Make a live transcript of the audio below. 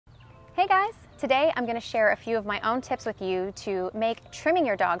Hey guys! Today I'm going to share a few of my own tips with you to make trimming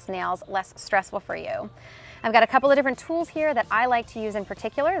your dog's nails less stressful for you. I've got a couple of different tools here that I like to use in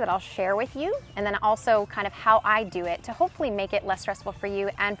particular that I'll share with you, and then also kind of how I do it to hopefully make it less stressful for you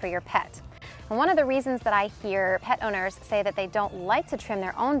and for your pet. And one of the reasons that I hear pet owners say that they don't like to trim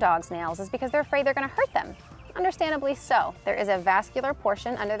their own dog's nails is because they're afraid they're going to hurt them. Understandably so. There is a vascular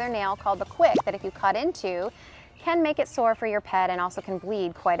portion under their nail called the quick that if you cut into, can make it sore for your pet and also can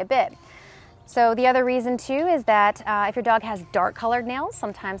bleed quite a bit. So the other reason too is that if your dog has dark colored nails,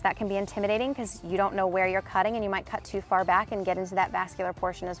 sometimes that can be intimidating because you don't know where you're cutting and you might cut too far back and get into that vascular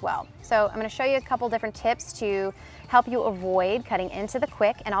portion as well. So I'm going to show you a couple different tips to help you avoid cutting into the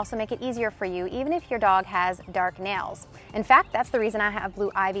quick and also make it easier for you even if your dog has dark nails. In fact, that's the reason I have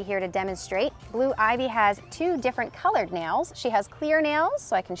Blue Ivy here to demonstrate. Blue Ivy has two different colored nails. She has clear nails,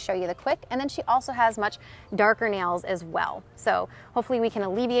 so I can show you the quick, and then she also has much darker nails as well. So hopefully we can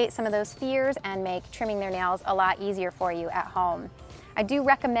alleviate some of those fears and make trimming their nails a lot easier for you at home. I do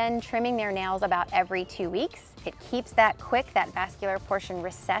recommend trimming their nails about every 2 weeks. It keeps that quick, that vascular portion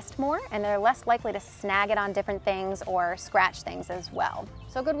recessed more, and they're less likely to snag it on different things or scratch things as well.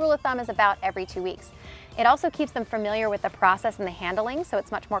 So a good rule of thumb is about every 2 weeks. It also keeps them familiar with the process and the handling, so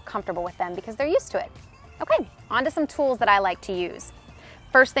it's much more comfortable with them because they're used to it. Okay, on to some tools that I like to use.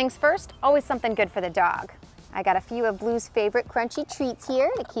 First things first, always something good for the dog. I got a few of Blue's favorite crunchy treats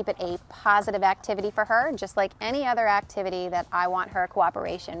here to keep it a positive activity for her, just like any other activity that I want her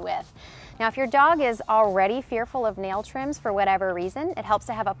cooperation with. Now, if your dog is already fearful of nail trims for whatever reason, it helps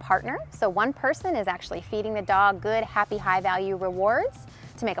to have a partner. So one person is actually feeding the dog good, happy, high-value rewards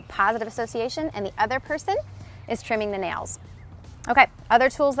to make a positive association, and the other person is trimming the nails. Okay, other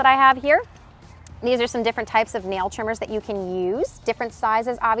tools that I have here. These are some different types of nail trimmers that you can use, different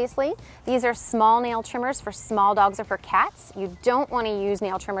sizes obviously. These are small nail trimmers for small dogs or for cats. You don't want to use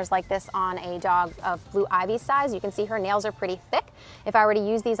nail trimmers like this on a dog of Blue Ivy's size. You can see her nails are pretty thick. If I were to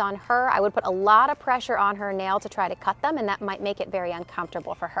use these on her, I would put a lot of pressure on her nail to try to cut them, and that might make it very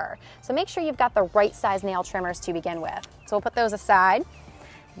uncomfortable for her. So make sure you've got the right size nail trimmers to begin with. So we'll put those aside.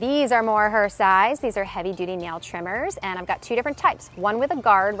 These are more her size. These are heavy-duty nail trimmers, and I've got two different types, one with a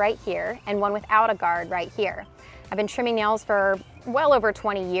guard right here and one without a guard right here. I've been trimming nails for well over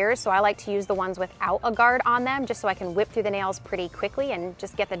 20 years, so I like to use the ones without a guard on them just so I can whip through the nails pretty quickly and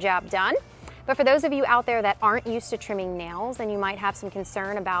just get the job done. But for those of you out there that aren't used to trimming nails and you might have some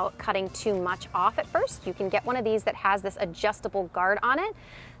concern about cutting too much off at first, you can get one of these that has this adjustable guard on it.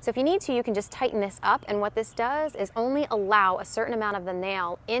 So if you need to, you can just tighten this up, and what this does is only allow a certain amount of the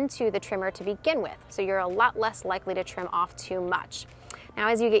nail into the trimmer to begin with. So you're a lot less likely to trim off too much. Now,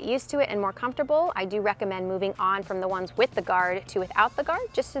 as you get used to it and more comfortable, I do recommend moving on from the ones with the guard to without the guard,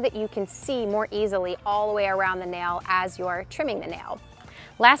 just so that you can see more easily all the way around the nail as you're trimming the nail.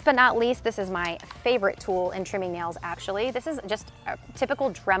 Last but not least, this is my favorite tool in trimming nails actually. This is just a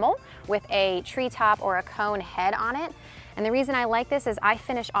typical Dremel with a treetop or a cone head on it. And the reason I like this is I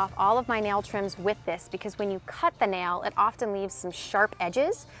finish off all of my nail trims with this because when you cut the nail, it often leaves some sharp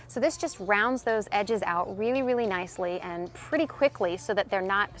edges. So this just rounds those edges out really, really nicely and pretty quickly so that they're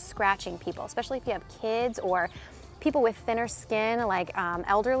not scratching people, especially if you have kids or people with thinner skin like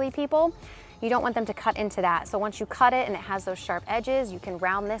elderly people. You don't want them to cut into that. So once you cut it and it has those sharp edges, you can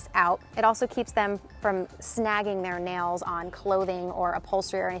round this out. It also keeps them from snagging their nails on clothing or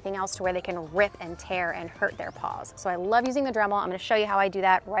upholstery or anything else to where they can rip and tear and hurt their paws. So I love using the Dremel. I'm gonna show you how I do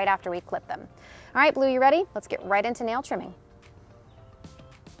that right after we clip them. All right, Blue, you ready? Let's get right into nail trimming.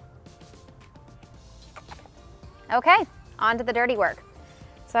 Okay, on to the dirty work.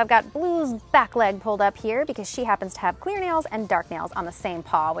 So I've got Blue's back leg pulled up here because she happens to have clear nails and dark nails on the same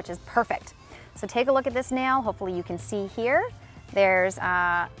paw, which is perfect. So take a look at this nail. Hopefully you can see here. There's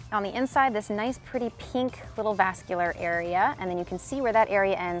on the inside this nice pretty pink little vascular area, and then you can see where that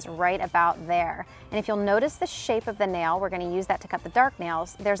area ends right about there. And if you'll notice the shape of the nail, we're going to use that to cut the dark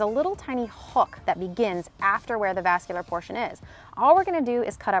nails. There's a little tiny hook that begins after where the vascular portion is. All we're going to do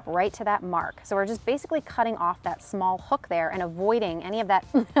is cut up right to that mark. So we're just basically cutting off that small hook there and avoiding any of that,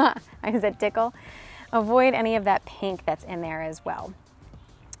 I said tickle, avoid any of that pink that's in there as well.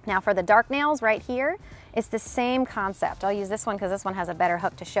 Now for the dark nails right here, it's the same concept. I'll use this one because this one has a better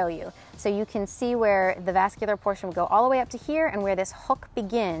hook to show you. So you can see where the vascular portion would go all the way up to here and where this hook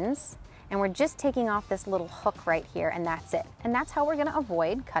begins, and we're just taking off this little hook right here, and that's it. And that's how we're going to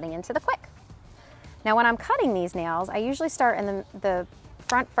avoid cutting into the quick. Now when I'm cutting these nails, I usually start in the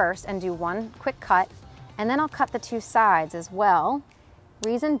front first and do one quick cut, and then I'll cut the two sides as well.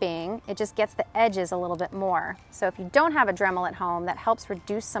 Reason being, it just gets the edges a little bit more. So if you don't have a Dremel at home, that helps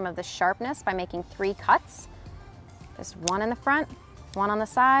reduce some of the sharpness by making 3 cuts. Just one in the front, one on the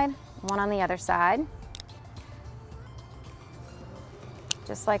side, One on the other side.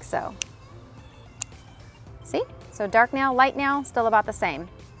 Just like so. See? So dark nail, light nail, still about the same.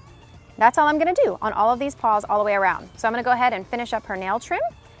 That's all I'm gonna do on all of these paws all the way around. So I'm gonna go ahead and finish up her nail trim,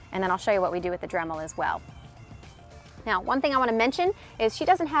 and then I'll show you what we do with the Dremel as well. Now, one thing I wanna mention is she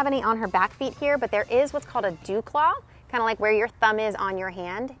doesn't have any on her back feet here, but there is what's called a dew claw, kind of like where your thumb is on your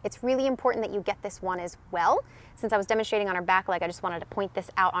hand. It's really important that you get this one as well. Since I was demonstrating on her back leg, I just wanted to point this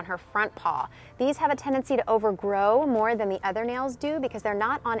out on her front paw. These have a tendency to overgrow more than the other nails do because they're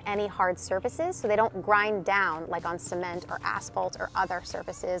not on any hard surfaces, so they don't grind down like on cement or asphalt or other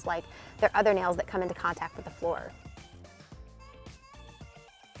surfaces like their other nails that come into contact with the floor.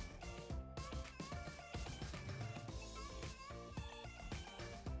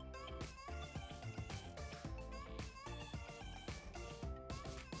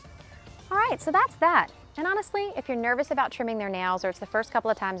 All right, so that's that. And honestly, if you're nervous about trimming their nails or it's the first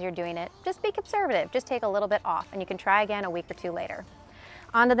couple of times you're doing it, just be conservative. Just take a little bit off and you can try again a week or two later.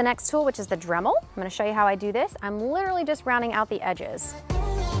 On to the next tool, which is the Dremel. I'm gonna show you how I do this. I'm literally just rounding out the edges.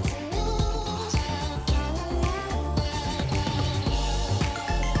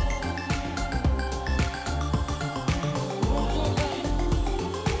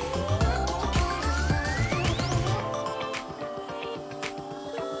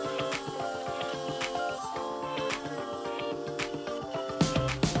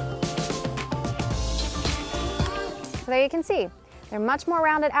 There you can see, they're much more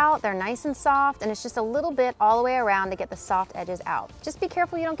rounded out, they're nice and soft, and it's just a little bit all the way around to get the soft edges out. Just be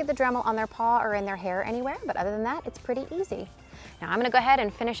careful you don't get the Dremel on their paw or in their hair anywhere, but other than that, it's pretty easy. Now I'm gonna go ahead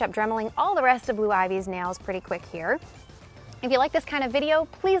and finish up Dremeling all the rest of Blue Ivy's nails pretty quick here. If you like this kind of video,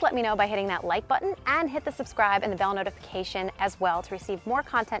 please let me know by hitting that like button and hit the subscribe and the bell notification as well to receive more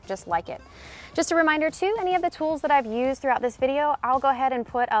content just like it. Just a reminder too, any of the tools that I've used throughout this video, I'll go ahead and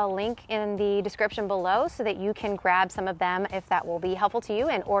put a link in the description below so that you can grab some of them if that will be helpful to you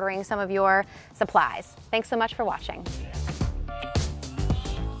in ordering some of your supplies. Thanks so much for watching.